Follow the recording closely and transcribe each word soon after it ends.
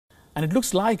And it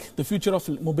looks like the future of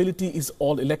mobility is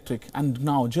all electric. And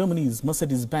now Germany's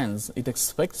Mercedes-Benz, it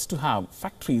expects to have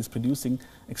factories producing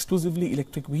exclusively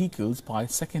electric vehicles by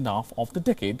second half of the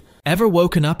decade. Ever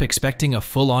woken up expecting a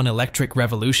full-on electric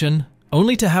revolution,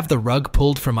 only to have the rug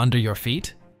pulled from under your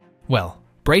feet? Well,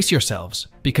 brace yourselves,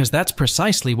 because that's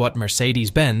precisely what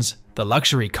Mercedes-Benz, the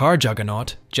luxury car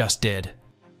juggernaut, just did.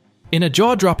 In a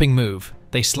jaw-dropping move,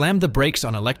 they slammed the brakes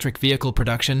on electric vehicle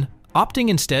production, opting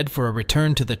instead for a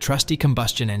return to the trusty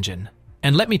combustion engine.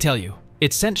 And let me tell you,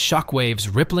 it sent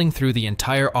shockwaves rippling through the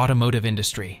entire automotive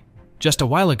industry. Just a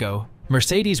while ago,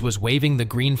 Mercedes was waving the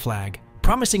green flag,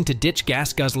 promising to ditch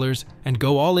gas guzzlers and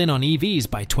go all in on EVs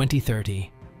by 2030.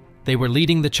 They were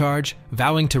leading the charge,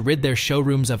 vowing to rid their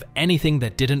showrooms of anything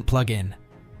that didn't plug in.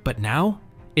 But now,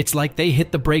 it's like they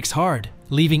hit the brakes hard,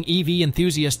 leaving EV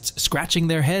enthusiasts scratching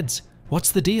their heads.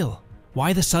 What's the deal?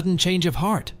 Why the sudden change of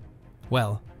heart?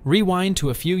 Well, rewind to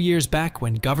a few years back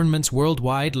when governments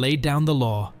worldwide laid down the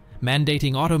law,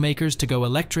 mandating automakers to go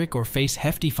electric or face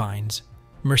hefty fines.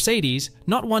 Mercedes,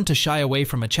 not one to shy away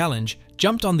from a challenge,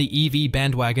 jumped on the EV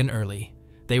bandwagon early.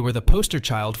 They were the poster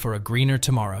child for a greener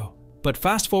tomorrow. But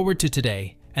fast forward to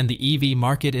today, and the EV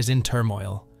market is in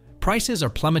turmoil. Prices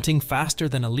are plummeting faster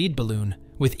than a lead balloon,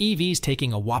 with EVs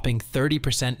taking a whopping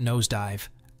 30% nosedive.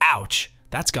 Ouch,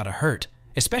 that's gotta hurt,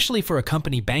 especially for a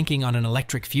company banking on an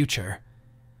electric future.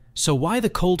 So why the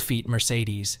cold feet,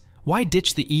 Mercedes? Why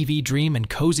ditch the EV dream and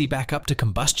cozy back up to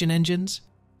combustion engines?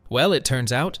 Well, it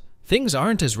turns out, things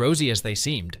aren't as rosy as they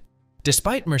seemed.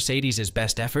 Despite Mercedes'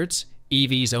 best efforts,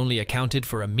 EVs only accounted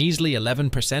for a measly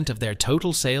 11% of their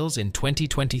total sales in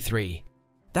 2023.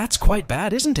 That's quite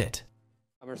bad, isn't it?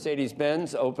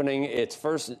 Mercedes-Benz opening its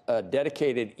first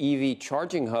dedicated EV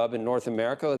charging hub in North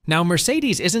America. Now,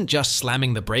 Mercedes isn't just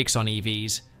slamming the brakes on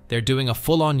EVs, they're doing a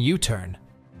full-on U-turn.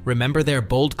 Remember their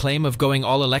bold claim of going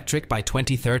all electric by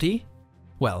 2030?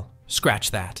 Well,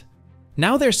 scratch that.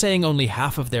 Now they're saying only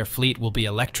half of their fleet will be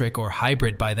electric or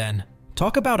hybrid by then.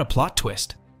 Talk about a plot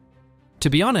twist. To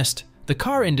be honest, the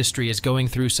car industry is going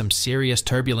through some serious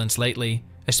turbulence lately,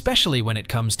 especially when it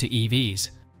comes to EVs.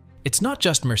 It's not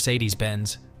just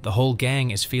Mercedes-Benz, the whole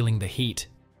gang is feeling the heat.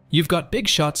 You've got big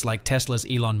shots like Tesla's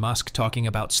Elon Musk talking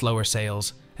about slower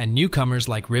sales, and newcomers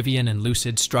like Rivian and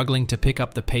Lucid struggling to pick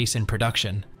up the pace in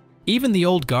production. Even the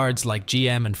old guards like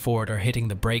GM and Ford are hitting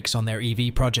the brakes on their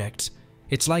EV projects.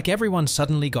 It's like everyone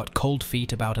suddenly got cold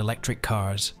feet about electric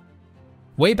cars.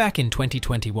 Way back in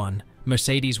 2021,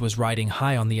 Mercedes was riding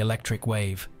high on the electric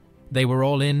wave. They were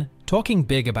all in, talking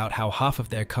big about how half of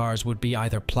their cars would be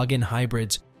either plug-in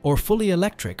hybrids or fully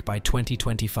electric by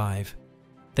 2025.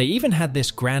 They even had this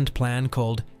grand plan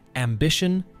called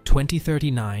Ambition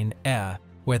 2039 Air,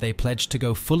 where they pledged to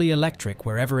go fully electric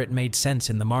wherever it made sense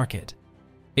in the market.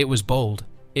 It was bold,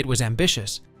 it was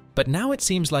ambitious, but now it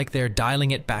seems like they're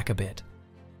dialing it back a bit.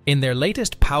 In their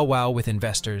latest powwow with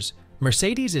investors,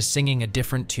 Mercedes is singing a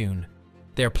different tune.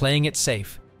 They're playing it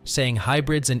safe, saying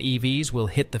hybrids and EVs will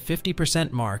hit the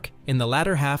 50% mark in the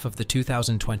latter half of the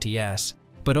 2020s,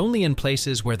 but only in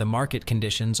places where the market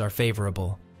conditions are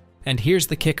favorable. And here's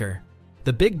the kicker.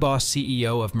 The big boss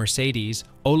CEO of Mercedes,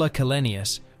 Ola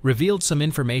Källenius, revealed some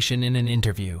information in an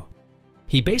interview.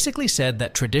 He basically said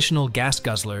that traditional gas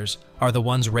guzzlers are the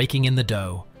ones raking in the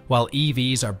dough, while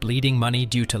EVs are bleeding money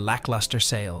due to lackluster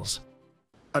sales.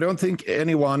 I don't think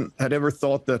anyone had ever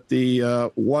thought that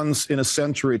the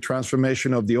once-in-a-century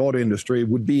transformation of the auto industry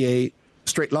would be a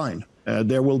straight line.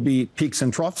 There will be peaks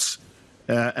and troughs,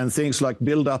 and things like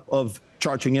build-up of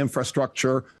charging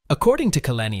infrastructure. According to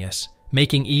Källenius,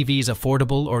 making EVs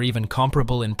affordable or even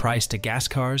comparable in price to gas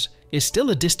cars is still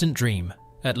a distant dream,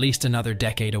 at least another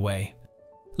decade away.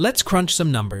 Let's crunch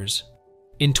some numbers.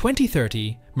 In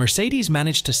 2030, Mercedes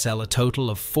managed to sell a total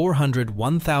of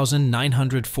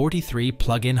 401,943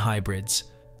 plug-in hybrids,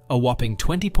 a whopping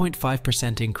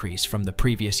 20.5% increase from the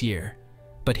previous year.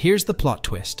 But here's the plot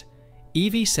twist.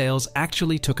 EV sales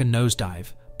actually took a nosedive,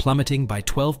 plummeting by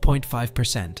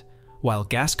 12.5%, while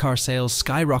gas car sales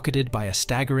skyrocketed by a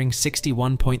staggering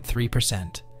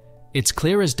 61.3%. It's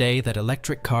clear as day that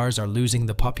electric cars are losing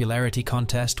the popularity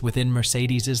contest within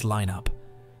Mercedes' lineup.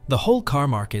 The whole car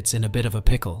market's in a bit of a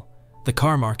pickle. The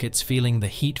car market's feeling the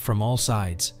heat from all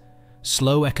sides.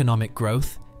 Slow economic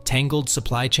growth, tangled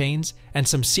supply chains, and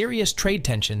some serious trade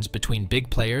tensions between big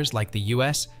players like the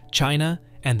US, China,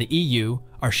 and the EU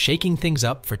are shaking things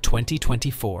up for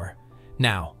 2024.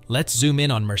 Now, let's zoom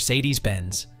in on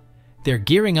Mercedes-Benz. They're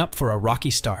gearing up for a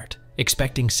rocky start,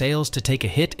 expecting sales to take a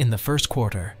hit in the first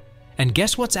quarter. And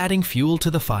guess what's adding fuel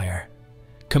to the fire?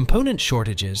 Component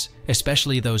shortages,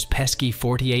 especially those pesky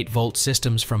 48-volt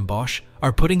systems from Bosch,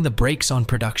 are putting the brakes on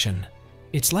production.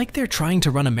 It's like they're trying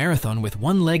to run a marathon with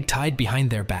one leg tied behind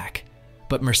their back.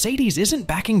 But Mercedes isn't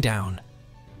backing down.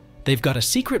 They've got a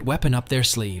secret weapon up their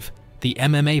sleeve, the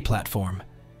MMA platform.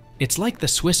 It's like the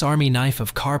Swiss Army knife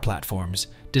of car platforms,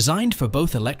 designed for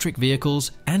both electric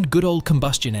vehicles and good old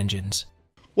combustion engines.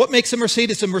 What makes a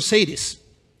Mercedes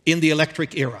in the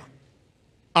electric era?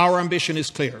 Our ambition is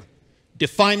clear: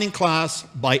 defining class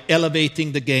by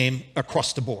elevating the game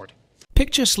across the board.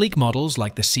 Picture sleek models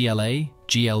like the CLA,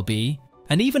 GLB,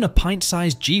 and even a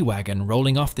pint-sized G-Wagon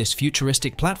rolling off this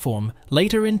futuristic platform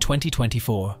later in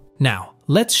 2024. Now,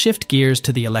 let's shift gears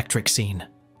to the electric scene.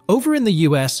 Over in the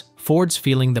US, Ford's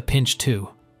feeling the pinch too.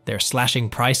 They're slashing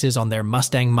prices on their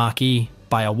Mustang Mach-E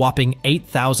by a whopping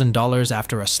 $8,000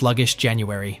 after a sluggish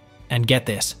January. And get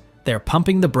this, they're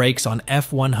pumping the brakes on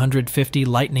F-150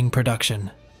 Lightning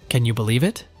production. Can you believe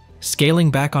it?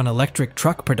 Scaling back on electric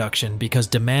truck production because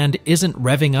demand isn't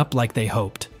revving up like they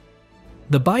hoped.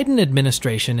 The Biden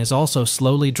administration is also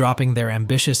slowly dropping their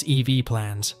ambitious EV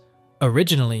plans.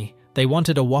 Originally, they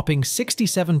wanted a whopping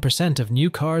 67% of new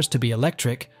cars to be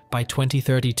electric by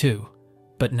 2032.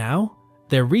 But now,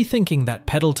 they're rethinking that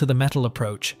pedal-to-the-metal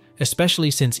approach,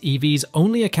 especially since EVs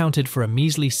only accounted for a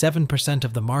measly 7%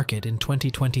 of the market in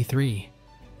 2023.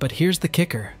 But here's the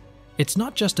kicker. It's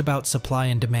not just about supply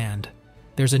and demand.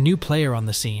 There's a new player on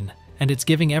the scene, and it's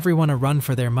giving everyone a run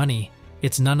for their money.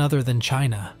 It's none other than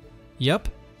China. Yup,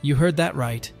 you heard that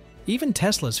right. Even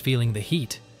Tesla's feeling the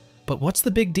heat. But what's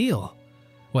the big deal?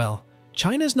 Well,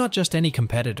 China's not just any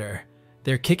competitor.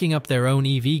 They're kicking up their own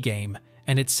EV game,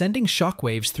 and it's sending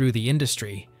shockwaves through the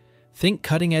industry. Think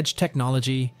cutting-edge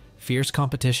technology, fierce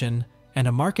competition, and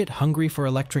a market hungry for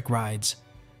electric rides.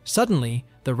 Suddenly,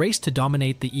 the race to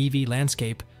dominate the EV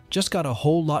landscape just got a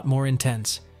whole lot more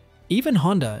intense. Even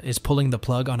Honda is pulling the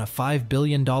plug on a $5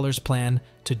 billion plan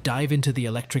to dive into the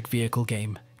electric vehicle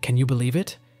game. Can you believe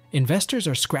it? Investors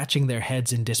are scratching their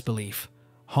heads in disbelief.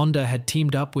 Honda had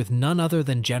teamed up with none other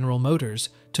than General Motors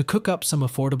to cook up some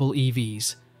affordable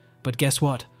EVs. But guess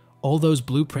what? All those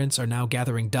blueprints are now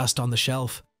gathering dust on the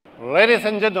shelf. Ladies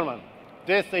and gentlemen,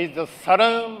 this is the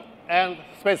Saturn and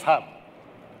Space Hub.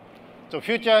 The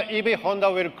future EV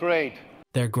Honda will create.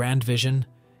 Their grand vision?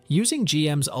 Using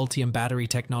GM's Ultium battery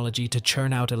technology to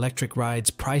churn out electric rides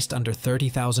priced under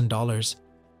 $30,000.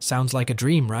 Sounds like a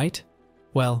dream, right?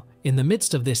 Well, in the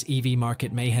midst of this EV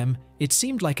market mayhem, it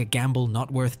seemed like a gamble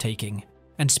not worth taking.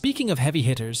 And speaking of heavy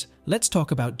hitters, let's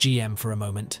talk about GM for a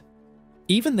moment.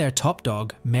 Even their top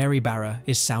dog, Mary Barra,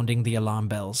 is sounding the alarm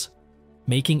bells.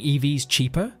 Making EVs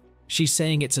cheaper? She's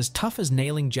saying it's as tough as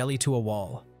nailing jelly to a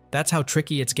wall. That's how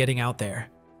tricky it's getting out there.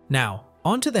 Now,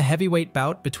 on to the heavyweight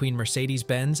bout between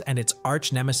Mercedes-Benz and its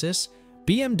arch nemesis.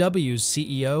 BMW's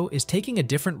CEO is taking a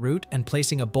different route and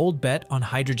placing a bold bet on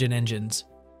hydrogen engines.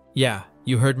 Yeah,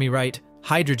 you heard me right,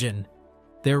 hydrogen.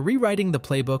 They're rewriting the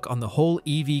playbook on the whole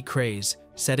EV craze,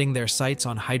 setting their sights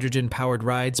on hydrogen-powered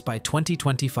rides by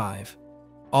 2025.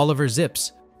 Oliver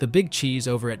Zips, the big cheese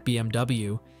over at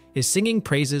BMW, is singing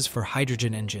praises for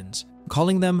hydrogen engines,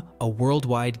 calling them a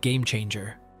worldwide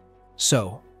game-changer.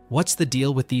 So, what's the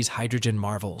deal with these hydrogen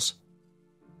marvels?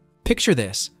 Picture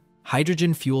this,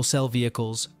 hydrogen fuel cell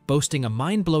vehicles boasting a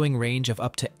mind-blowing range of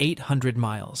up to 800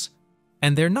 miles.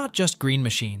 And they're not just green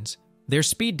machines, they're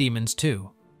speed demons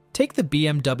too. Take the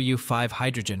BMW 5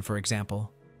 Hydrogen, for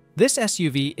example. This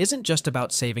SUV isn't just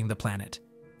about saving the planet.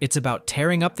 It's about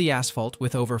tearing up the asphalt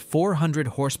with over 400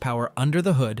 horsepower under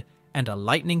the hood and a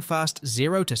lightning-fast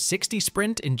 0 to 60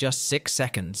 sprint in just 6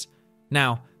 seconds.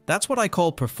 Now, that's what I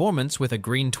call performance with a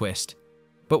green twist.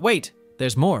 But wait,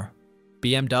 there's more.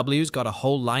 BMW's got a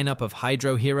whole lineup of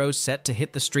hydro heroes set to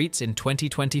hit the streets in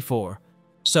 2024.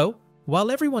 So,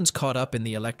 while everyone's caught up in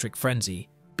the electric frenzy,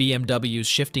 BMW's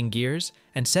shifting gears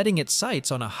and setting its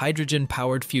sights on a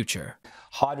hydrogen-powered future.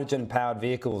 Hydrogen-powered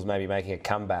vehicles may be making a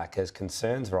comeback as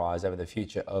concerns rise over the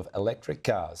future of electric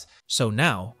cars. So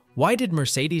now, why did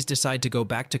Mercedes decide to go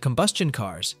back to combustion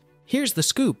cars? Here's the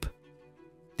scoop.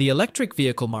 The electric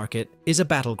vehicle market is a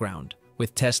battleground,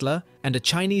 with Tesla and a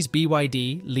Chinese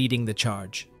BYD leading the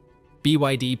charge.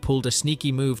 BYD pulled a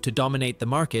sneaky move to dominate the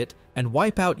market and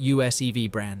wipe out US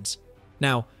EV brands.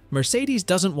 Now, Mercedes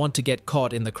doesn't want to get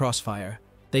caught in the crossfire.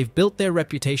 They've built their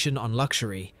reputation on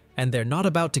luxury, and they're not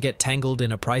about to get tangled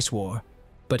in a price war.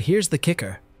 But here's the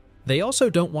kicker. They also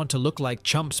don't want to look like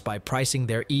chumps by pricing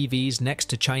their EVs next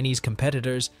to Chinese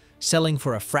competitors, selling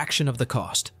for a fraction of the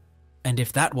cost. And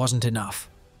if that wasn't enough,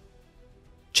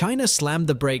 China slammed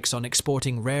the brakes on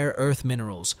exporting rare earth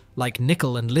minerals like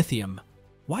nickel and lithium.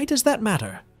 Why does that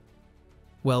matter?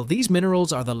 Well, these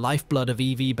minerals are the lifeblood of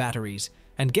EV batteries,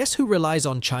 and guess who relies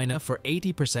on China for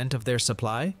 80% of their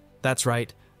supply? That's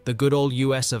right, the good old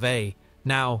US of A.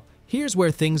 Now, here's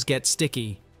where things get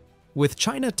sticky. With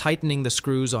China tightening the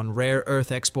screws on rare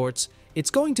earth exports, it's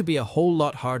going to be a whole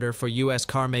lot harder for US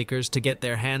car makers to get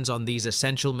their hands on these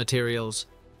essential materials.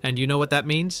 And you know what that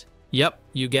means? Yep,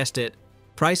 you guessed it.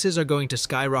 Prices are going to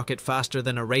skyrocket faster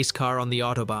than a race car on the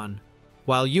Autobahn.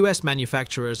 While US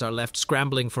manufacturers are left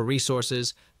scrambling for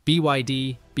resources,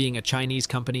 BYD, being a Chinese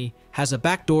company, has a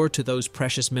backdoor to those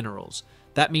precious minerals.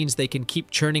 That means they can keep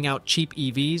churning out cheap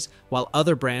EVs while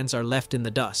other brands are left in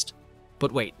the dust.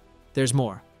 But wait, there's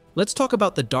more. Let's talk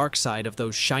about the dark side of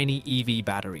those shiny EV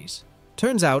batteries.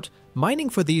 Turns out, mining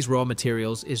for these raw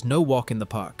materials is no walk in the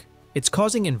park. It's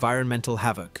causing environmental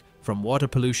havoc, from water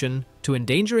pollution to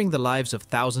endangering the lives of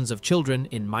thousands of children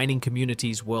in mining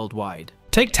communities worldwide.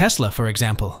 Take Tesla, for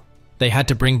example. They had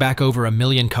to bring back over 1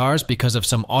 million cars because of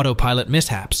some autopilot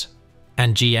mishaps.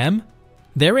 And GM?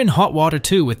 They're in hot water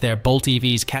too with their Bolt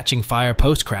EVs catching fire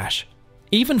post-crash.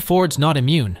 Even Ford's not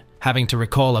immune, having to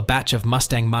recall a batch of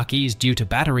Mustang Mach-E's due to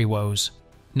battery woes.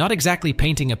 Not exactly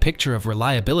painting a picture of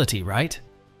reliability, right?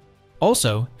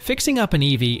 Also, fixing up an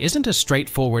EV isn't as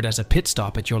straightforward as a pit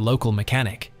stop at your local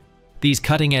mechanic. These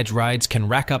cutting-edge rides can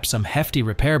rack up some hefty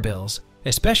repair bills,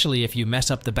 especially if you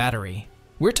mess up the battery.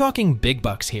 We're talking big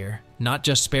bucks here, not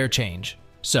just spare change.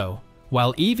 So,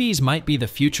 while EVs might be the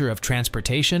future of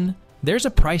transportation, there's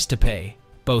a price to pay,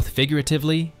 both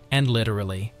figuratively and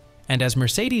literally. And as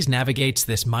Mercedes navigates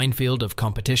this minefield of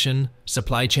competition,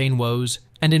 supply chain woes,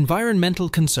 and environmental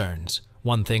concerns,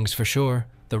 one thing's for sure,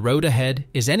 the road ahead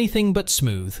is anything but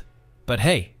smooth. But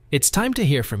hey, it's time to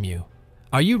hear from you.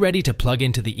 Are you ready to plug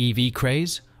into the EV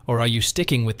craze, or are you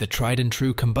sticking with the tried and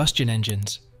true combustion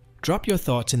engines? Drop your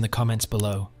thoughts in the comments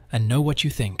below and know what you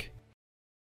think.